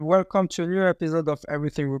Welcome to a new episode of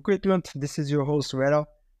Everything Recruitment. This is your host, Reda.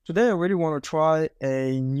 Today, I really want to try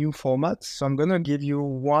a new format. So I'm going to give you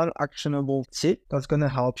one actionable tip that's going to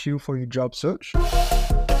help you for your job search.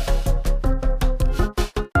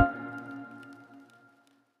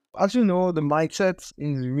 As you know, the mindset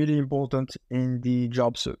is really important in the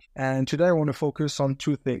job search. And today I want to focus on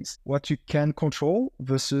two things: what you can control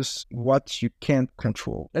versus what you can't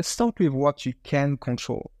control. Let's start with what you can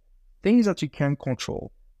control. Things that you can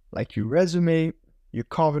control, like your resume, your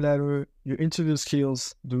cover letter, your interview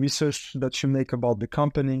skills, the research that you make about the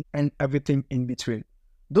company, and everything in between.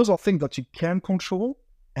 Those are things that you can control,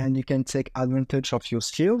 and you can take advantage of your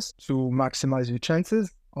skills to maximize your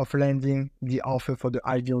chances of landing the offer for the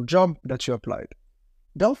ideal job that you applied.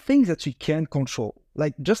 There are things that you can't control,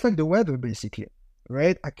 just like the weather, basically,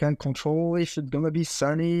 right? I can't control if it's gonna be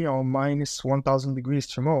sunny or minus 1,000 degrees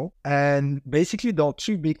tomorrow. And basically, there are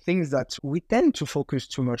two big things that we tend to focus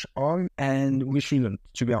too much on, and we shouldn't,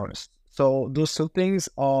 to be honest. So those two things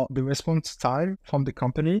are the response time from the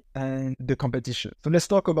company and the competition. So let's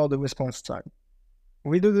talk about the response time.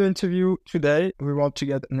 We do the interview today. We want to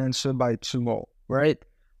get an answer by tomorrow, right?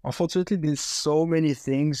 Unfortunately, there's so many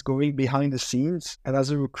things going behind the scenes. And as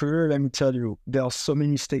a recruiter, let me tell you, there are so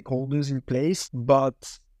many stakeholders in place,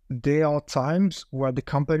 but there are times where the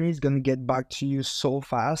company is going to get back to you so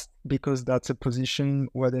fast because that's a position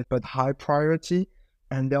where they put high priority.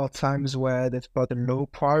 And there are times where they've put a low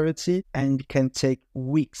priority and it can take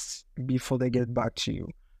weeks before they get back to you.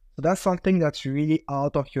 So that's something that's really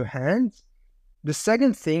out of your hands. The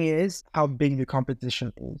second thing is how big the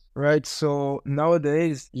competition is, right? So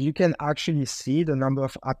nowadays, you can actually see the number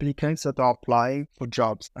of applicants that are applying for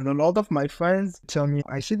jobs. And a lot of my friends tell me,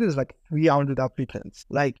 I see there's 300 applicants.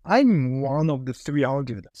 I'm one of the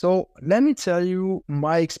 300. So let me tell you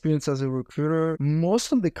my experience as a recruiter.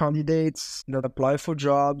 Most of the candidates that apply for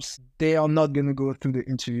jobs, they are not going to go through the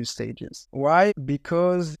interview stages. Why?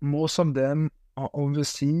 Because most of them are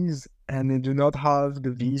overseas and they do not have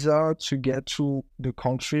the visa to get to the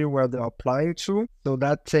country where they're applying to. So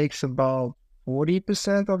that takes about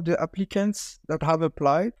 40% of the applicants that have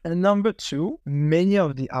applied. And number two, many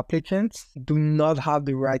of the applicants do not have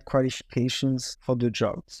the right qualifications for the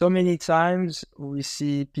job. So many times we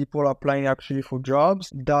see people applying actually for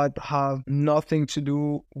jobs that have nothing to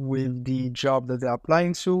do with the job that they're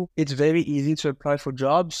applying to. It's very easy to apply for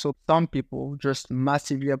jobs. So some people just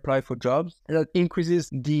massively apply for jobs, and that increases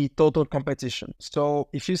the total competition. So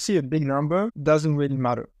if you see a big number, doesn't really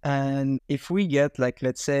matter. And if we get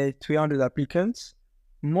let's say 300 applicants,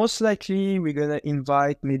 most likely we're going to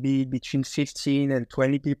invite maybe between 15 and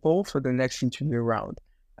 20 people for the next interview round.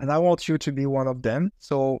 And I want you to be one of them.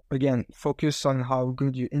 So again, focus on how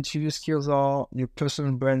good your interview skills are, your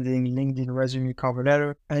personal branding, LinkedIn, resume, cover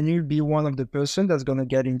letter, and you'll be one of the person that's going to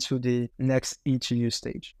get into the next interview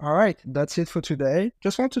stage. All right, that's it for today.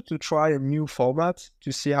 Just wanted to try a new format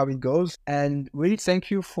to see how it goes. And really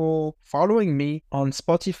thank you for following me on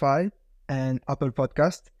Spotify and Apple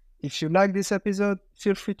Podcast. If you like this episode,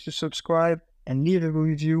 feel free to subscribe and leave a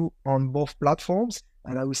review on both platforms.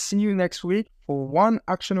 And I will see you next week for one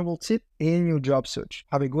actionable tip in your job search.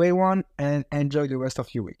 Have a great one and enjoy the rest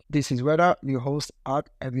of your week. This is Reda, your host at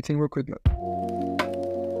Everything Recruitment.